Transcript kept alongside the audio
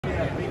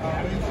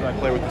Can I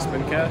play with the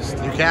spin cast?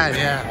 You can,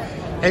 yeah.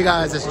 Hey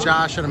guys, it's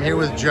Josh and I'm here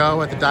with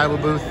Joe at the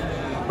Daiwa booth.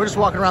 We're just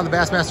walking around the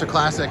BassMaster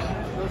Classic.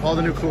 All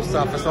the new cool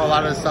stuff. I saw a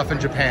lot of this stuff in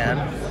Japan,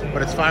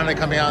 but it's finally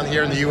coming out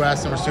here in the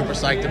US and we're super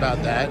psyched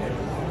about that.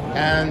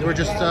 And we're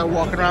just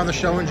walking around the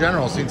show in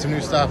general, seeing some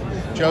new stuff.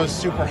 Joe's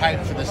super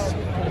hyped for this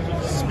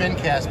spin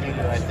cast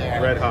beater right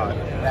there. Red hot.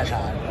 Red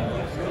hot.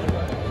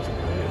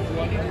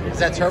 Is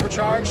that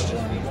turbocharged?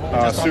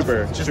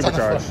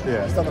 Supercharged,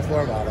 yeah. Just on the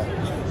floor model.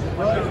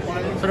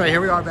 So anyway,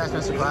 here we are,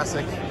 BassMaster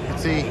Classic. You can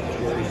see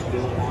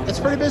it's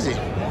pretty busy.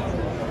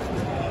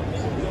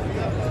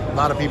 A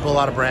lot of people, a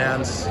lot of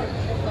brands.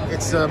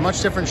 It's a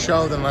much different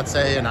show than, let's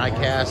say, an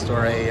iCast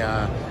or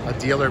a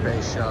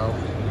dealer-based show.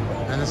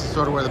 And this is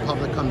sort of where the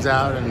public comes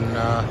out and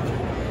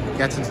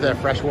gets into their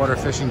freshwater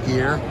fishing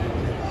gear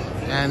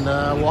and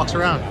walks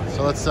around.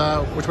 So let's,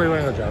 which way do you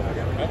want to go, Joe?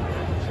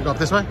 Should we go up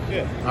this way?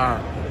 Yeah. All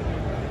right.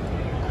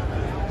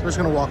 So we're just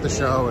gonna walk the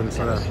show and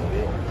sort of,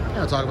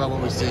 talk about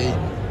what we see.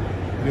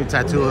 The new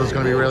tattoo is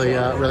gonna be really,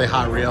 really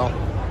hot reel.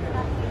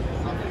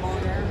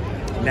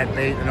 Net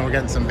bait, and then we're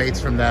getting some baits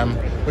from them.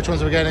 Which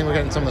ones are we getting? We're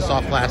getting some of the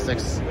soft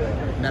plastics.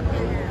 Net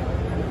bait.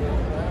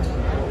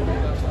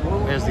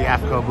 There's the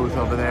AFCO booth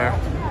over there.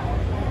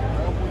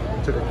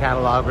 Took a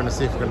catalog, we're gonna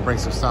see if we're gonna bring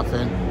some stuff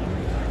in.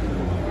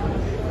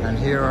 And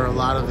here are a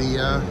lot of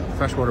the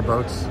freshwater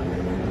boats,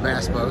 the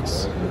bass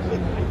boats.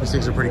 These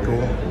things are pretty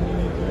cool.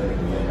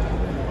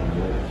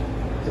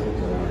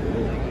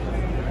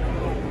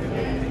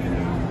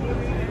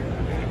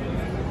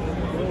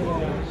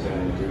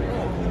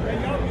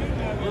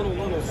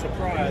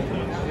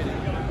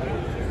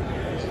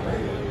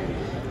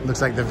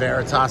 Looks like the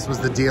Veritas was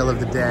the deal of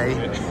the day.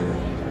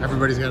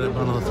 Everybody's got a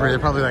bundle of three. They're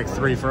probably like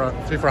three for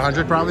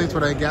 100, probably. That's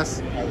what I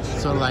guess.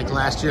 So like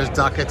last year's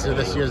Ducket to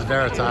this year's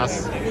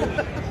Veritas.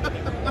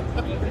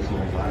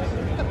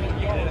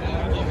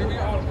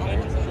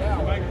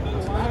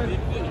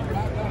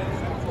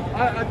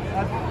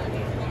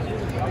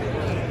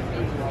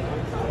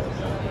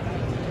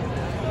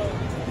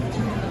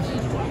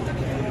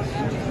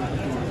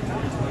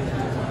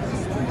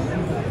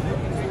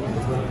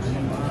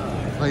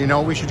 Well, you know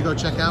what we should go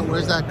check out?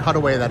 Where's that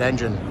cutaway, that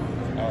engine?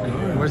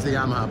 Where's the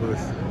Yamaha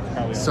booth?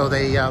 So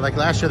they, like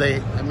last year,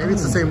 maybe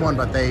it's the same one,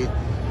 but they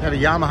have a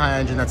Yamaha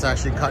engine that's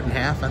actually cut in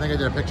half. I think I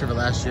did a picture of it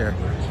last year.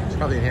 It's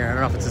probably in here. I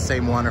don't know if it's the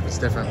same one or if it's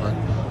different, but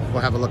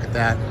we'll have a look at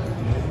that.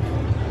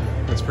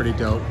 That's pretty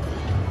dope.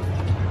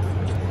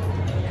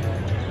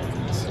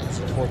 It's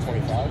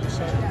 425 or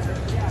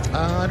something?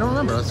 I don't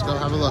remember. Let's go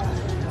have a look.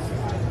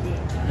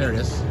 There it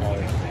is.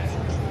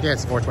 Yeah,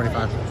 it's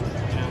 425.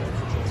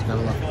 Let's have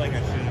a look.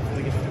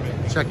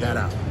 Check that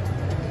out.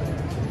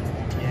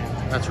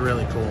 That's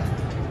really cool.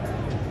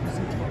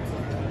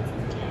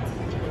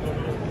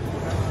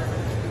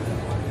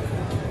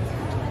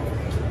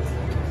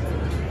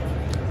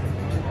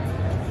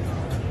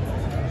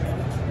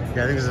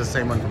 Yeah, I think this is the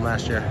same one from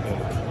last year.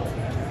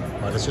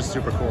 But it's just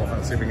super cool.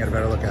 Let's see if we can get a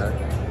better look at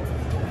it.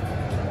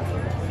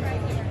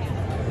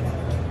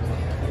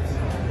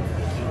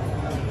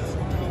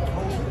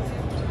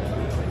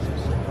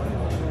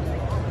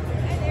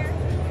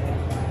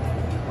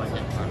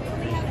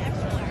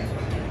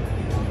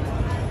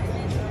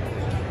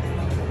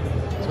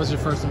 What's your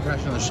first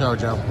impression of the show,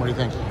 Joe? What do you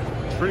think?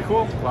 Pretty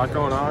cool. A lot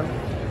going on. A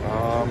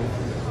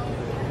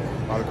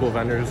lot of cool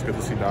vendors. Good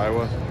to see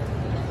Daiwa.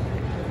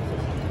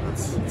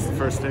 It's the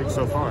first take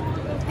so far.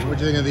 What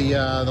do you think of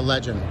the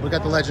Legend? We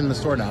got the Legend in the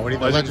store now. What do you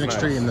think? Legend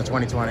Extreme, the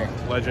 2020.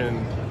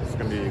 Legend is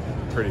going to be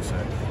pretty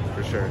sick,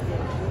 for sure.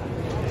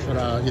 So,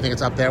 you think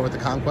it's up there with the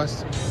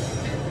Conquest?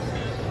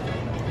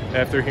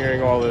 After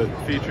hearing all the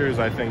features,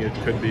 I think it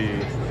could be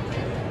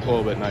a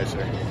little bit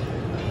nicer.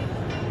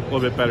 A little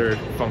bit better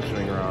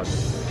functioning rod.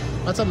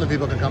 That's something that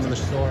people can come in the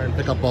store and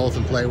pick up both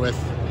and play with.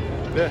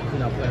 Yeah.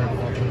 Play with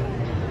both.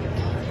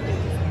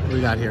 What do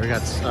we got here? We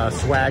got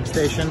swag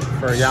station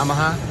for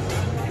Yamaha.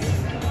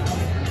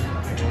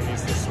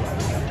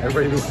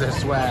 Everybody needs their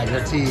swag,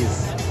 their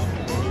tees.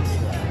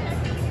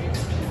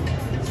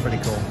 It's pretty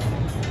cool.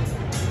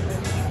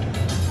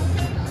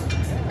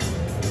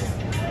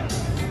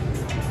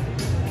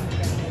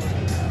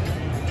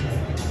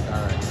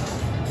 All right.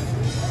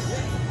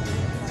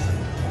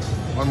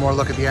 One more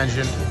look at the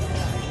engine.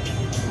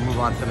 We'll move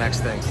on to the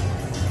next thing.